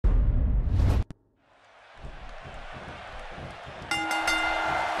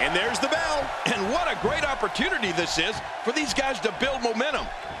And there's the bell. And what a great opportunity this is for these guys to build momentum.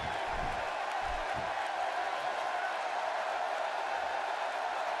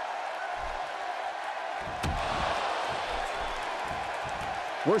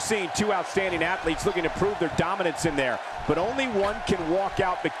 We're seeing two outstanding athletes looking to prove their dominance in there, but only one can walk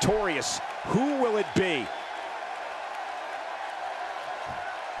out victorious. Who will it be?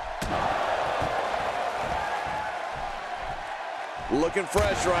 Looking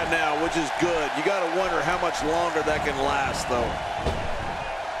fresh right now, which is good. You got to wonder how much longer that can last, though.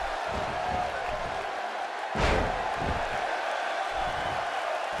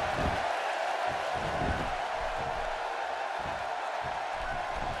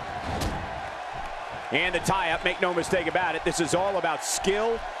 And the tie-up, make no mistake about it, this is all about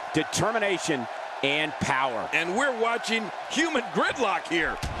skill, determination, and power. And we're watching human gridlock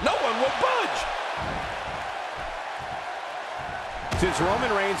here. No one will budge. Since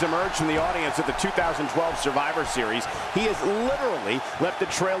Roman Reigns emerged from the audience at the 2012 Survivor Series, he has literally left a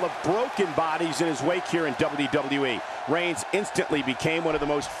trail of broken bodies in his wake here in WWE. Reigns instantly became one of the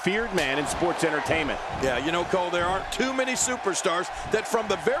most feared men in sports entertainment. Yeah, you know, Cole, there aren't too many superstars that from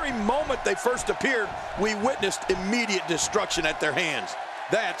the very moment they first appeared, we witnessed immediate destruction at their hands.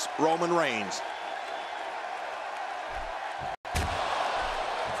 That's Roman Reigns.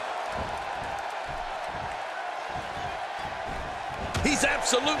 He's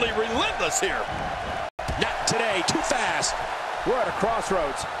absolutely relentless here. Not today, too fast. We're at a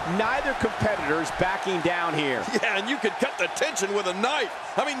crossroads. Neither competitor's backing down here. Yeah, and you could cut the tension with a knife.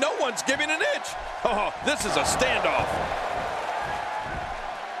 I mean, no one's giving an inch. Oh, this is a standoff.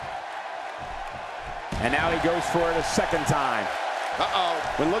 And now he goes for it a second time.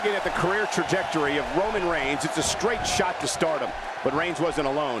 Uh-oh. When looking at the career trajectory of Roman Reigns, it's a straight shot to stardom. But Reigns wasn't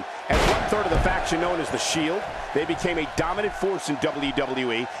alone. As one-third of the faction known as the Shield, they became a dominant force in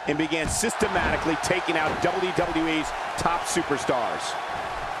WWE and began systematically taking out WWE's top superstars.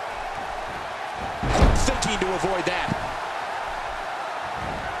 Quick thinking to avoid that.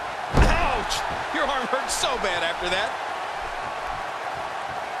 Ouch! Your arm hurt so bad after that.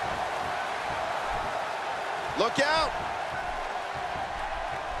 Look out!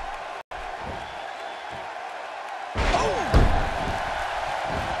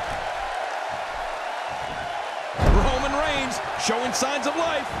 Showing signs of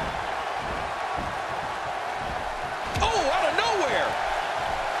life. Oh, out of nowhere.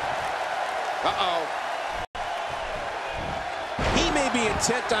 Uh-oh. He may be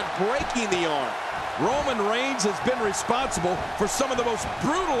intent on breaking the arm. Roman Reigns has been responsible for some of the most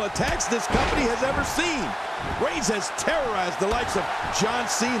brutal attacks this company has ever seen. Reigns has terrorized the likes of John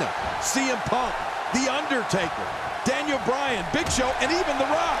Cena, CM Punk, The Undertaker, Daniel Bryan, Big Show, and even The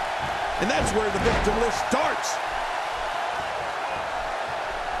Rock. And that's where the victim list starts.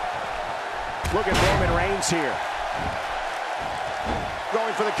 Look at Roman Reigns here.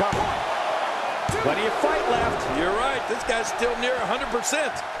 Going for the cover. Plenty of fight left. You're right. This guy's still near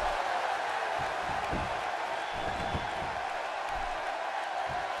 100%.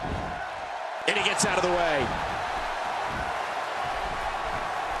 And he gets out of the way.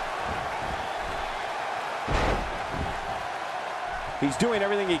 He's doing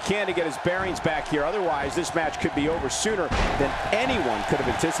everything he can to get his bearings back here. Otherwise, this match could be over sooner than anyone could have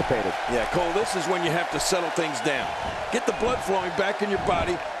anticipated. Yeah, Cole, this is when you have to settle things down. Get the blood flowing back in your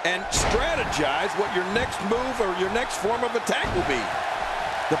body and strategize what your next move or your next form of attack will be.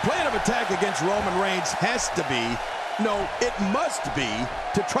 The plan of attack against Roman Reigns has to be, no, it must be,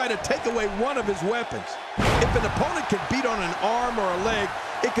 to try to take away one of his weapons. If an opponent can beat on an arm or a leg,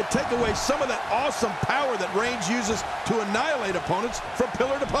 it could take away some of that awesome power that Reigns uses to annihilate opponents from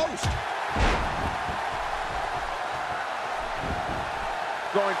pillar to post.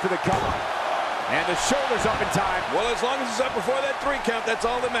 Going for the cover. And the shoulder's up in time. Well, as long as it's up before that 3 count, that's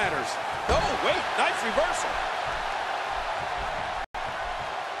all that matters. Oh, wait, nice reversal.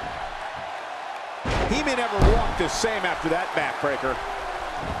 He may never walk the same after that backbreaker.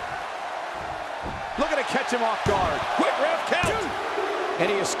 Looking to catch him off guard. Quick ref count. And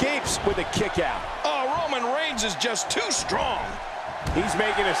he escapes with a kick out. Oh, Roman Reigns is just too strong. He's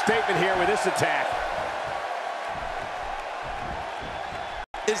making a statement here with this attack.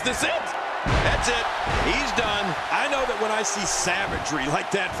 Is this it? That's it. He's done. I know that when I see savagery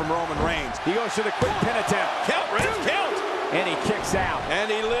like that from Roman Reigns. He goes for the quick pin attempt. Count, ref, count. And he kicks out. And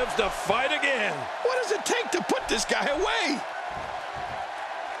he lives to fight again. What does it take to put this guy away?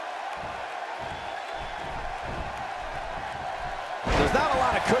 There's not a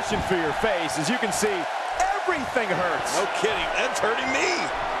lot of cushion for your face. As you can see, everything hurts. No kidding. That's hurting me.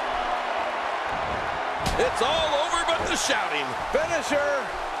 It's all over but the shouting. Finisher.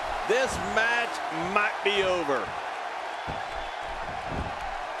 This match might be over.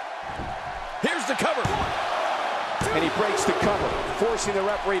 Here's the cover. And he breaks the cover, forcing the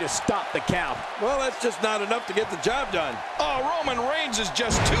referee to stop the count. Well, that's just not enough to get the job done. Oh, Roman Reigns is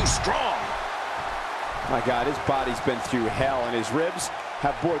just too strong. My God, his body's been through hell, and his ribs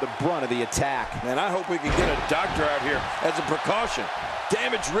have bore the brunt of the attack. And I hope we can get a doctor out here as a precaution.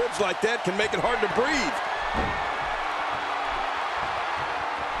 Damaged ribs like that can make it hard to breathe.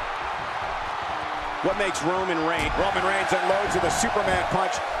 What makes Roman Reigns? Roman Reigns unloads with a Superman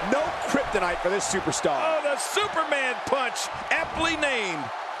punch. No kryptonite for this superstar. Oh, the Superman punch, aptly named.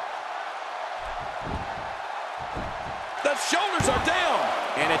 The shoulders are down.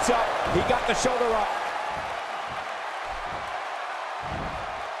 And it's up. He got the shoulder up.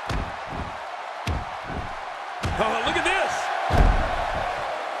 Oh, look at this.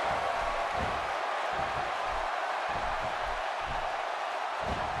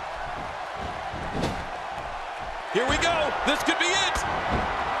 Here we go. This could be it.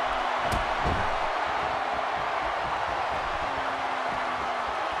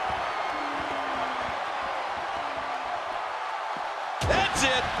 That's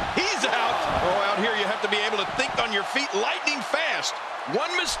it. He's out. Oh, out here you have to be able to think on your feet lightning fast.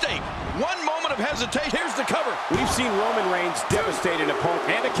 One mistake, one moment of hesitation. Here's the cover. We've seen Roman Reigns devastate an opponent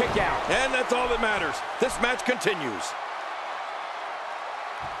and a kick out. And that's all that matters. This match continues.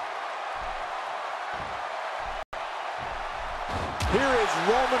 Here is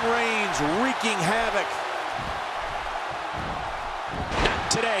Roman Reigns wreaking havoc.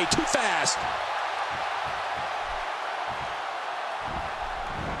 Not today, too fast.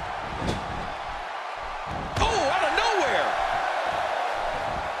 Oh, out of nowhere.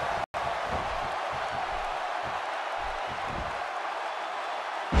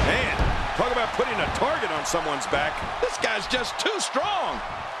 Man, talk about putting a target on someone's back. This guy's just too strong.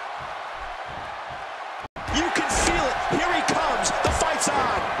 You can feel it. Here he comes. The fight's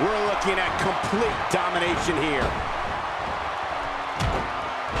on. We're looking at complete domination here.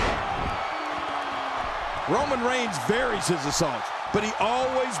 Roman Reigns varies his assaults, but he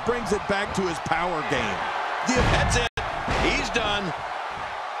always brings it back to his power game. That's it. He's done.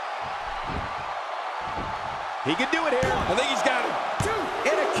 He can do it here. I think he's got it.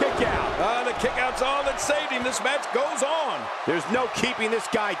 And a kick out. The kick out's all that saved him. This match goes on. There's no keeping this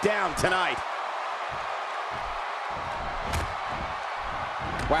guy down tonight.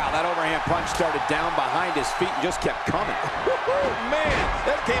 Wow, that overhand punch started down behind his feet and just kept coming. Man,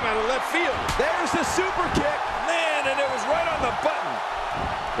 that came out of left field. There's the super kick. Man, and it was right on the button.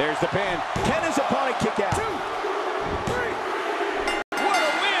 There's the pin. Can his opponent kick out? What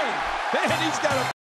a win. Man, he's got a